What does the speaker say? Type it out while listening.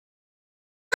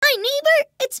neighbor.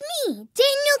 It's me,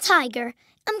 Daniel Tiger.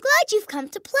 I'm glad you've come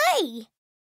to play.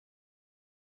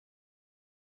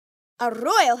 A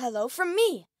royal hello from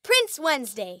me, Prince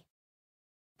Wednesday.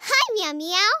 Hi, Meow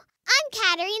Meow. I'm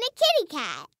Katerina Kitty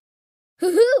Cat.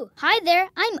 Hoo-hoo! Hi there,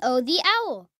 I'm O the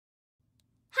Owl.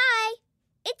 Hi,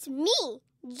 it's me,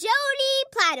 Jody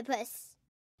Platypus.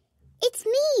 It's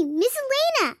me, Miss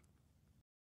Elena.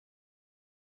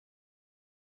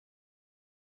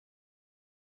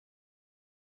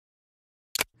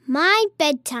 My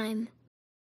bedtime.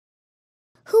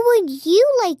 Who would you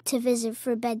like to visit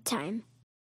for bedtime?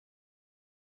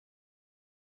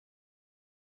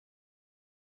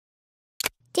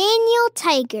 Daniel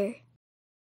Tiger.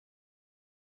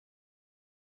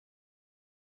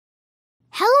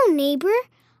 Hello, neighbor.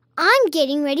 I'm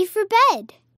getting ready for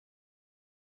bed.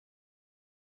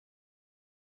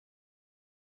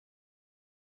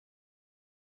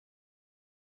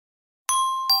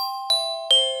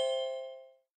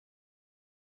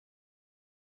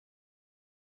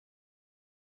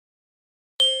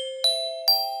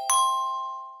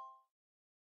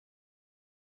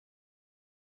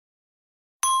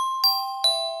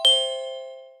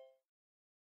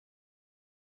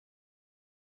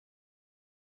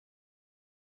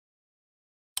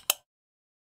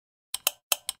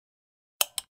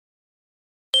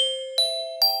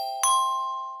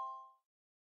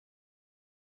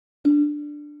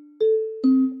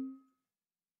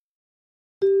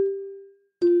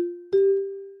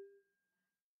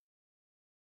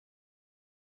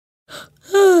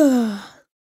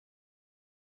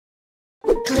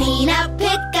 Clean up,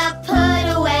 pick up,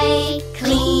 put away.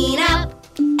 Clean up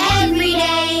every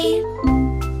day.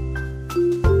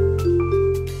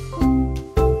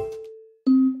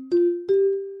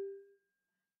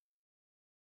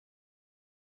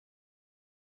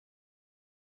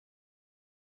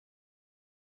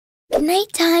 Good night,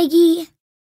 Tiggy.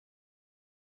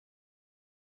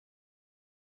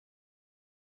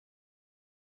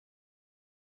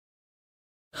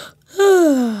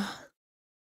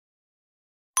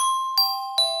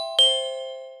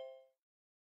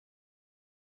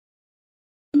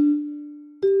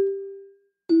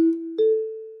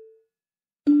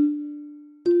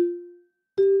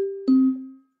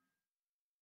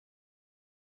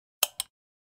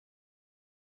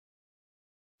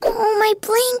 Oh, my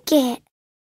blanket.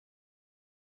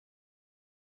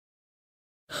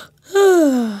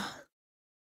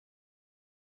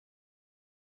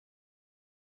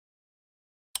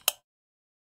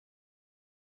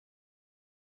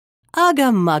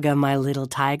 Ugga mugga, my little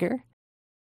tiger.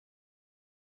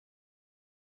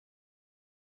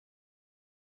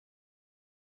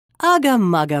 Ugga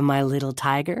mugga, my little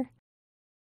tiger.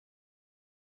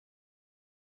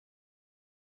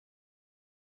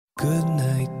 Good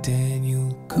night,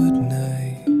 Daniel, good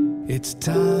night. It's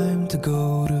time to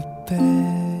go to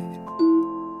bed.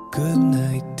 Good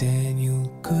night, Daniel,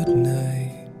 good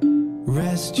night.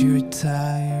 Rest your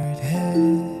tired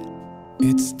head.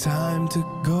 It's time to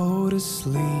go to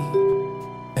sleep.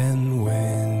 And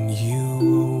when you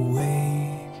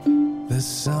awake, the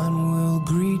sun will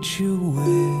greet you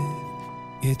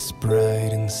with its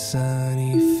bright and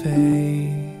sunny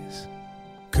face.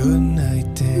 Good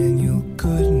night, Daniel,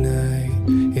 good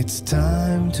night. It's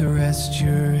time to rest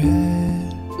your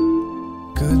head.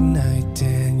 Good night,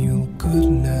 Daniel,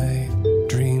 good night.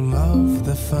 Dream of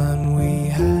the fun we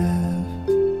have.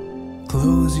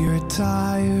 Close your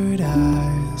tired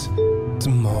eyes.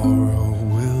 Tomorrow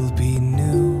will be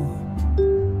new.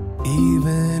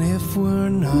 Even if we're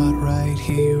not right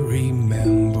here,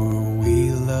 remember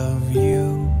we love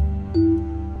you.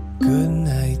 Good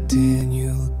night,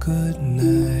 Daniel, good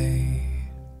night.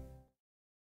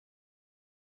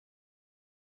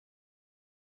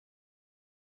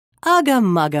 Ugga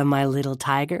mugga, my little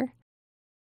tiger.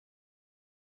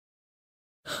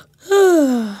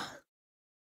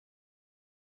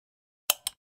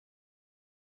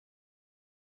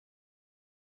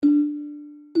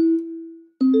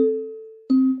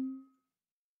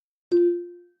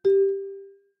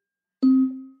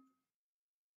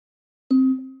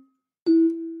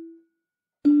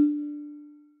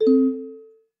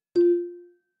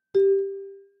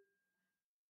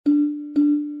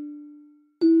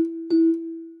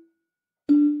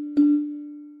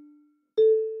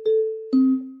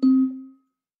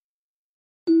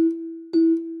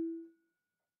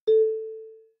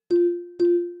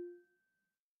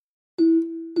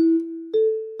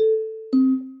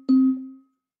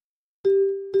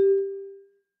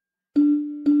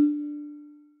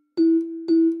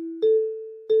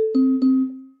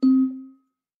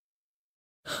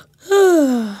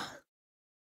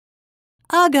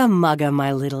 Ugga mugga,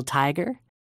 my little tiger.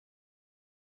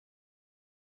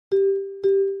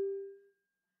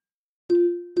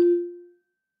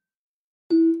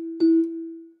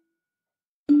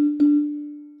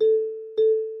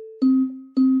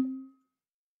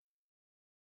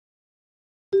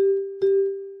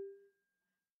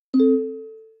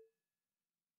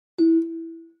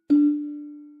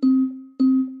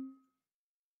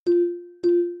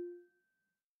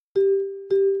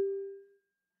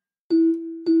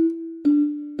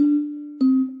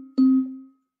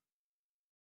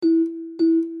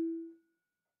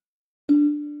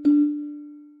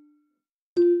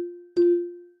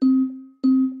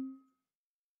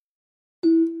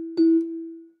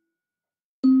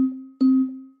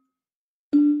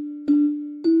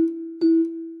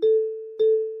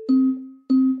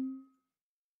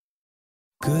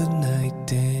 Good night,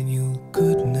 Daniel,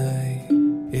 good night.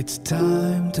 It's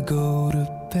time to go to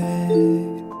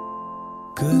bed.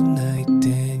 Good night,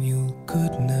 Daniel,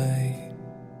 good night.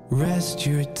 Rest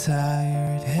your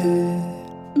tired head.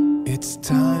 It's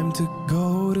time to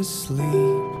go to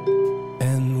sleep.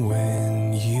 And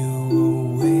when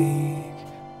you awake,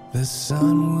 the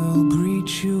sun will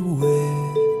greet you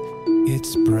with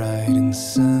its bright and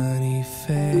sunny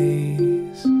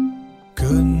face.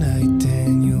 Good night,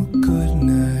 Daniel, good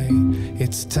night.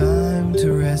 It's time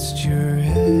to rest your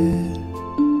head.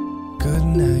 Good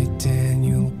night,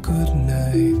 Daniel, good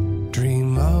night.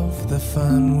 Dream of the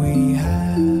fun we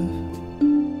have.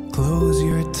 Close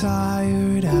your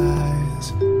tired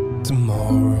eyes.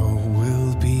 Tomorrow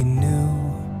will be new.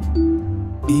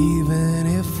 Even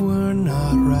if we're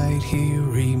not right here,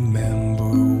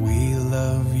 remember we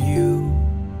love you.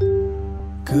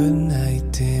 Good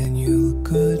night, Daniel,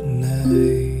 good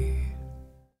night.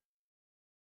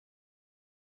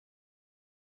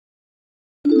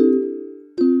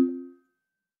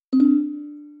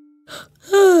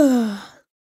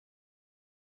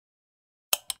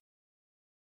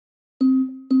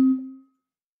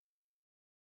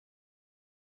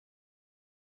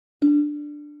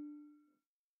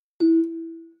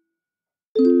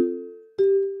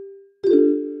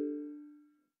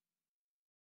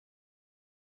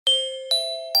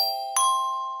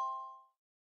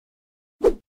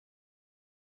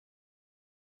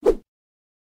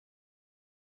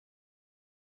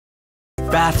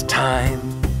 Bath time,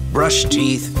 brush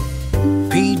teeth,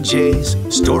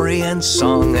 PJs, story and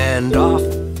song, and off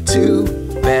to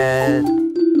bed.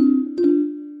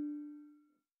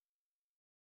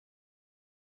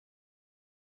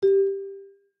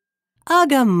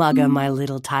 Ugga mugga, my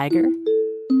little tiger.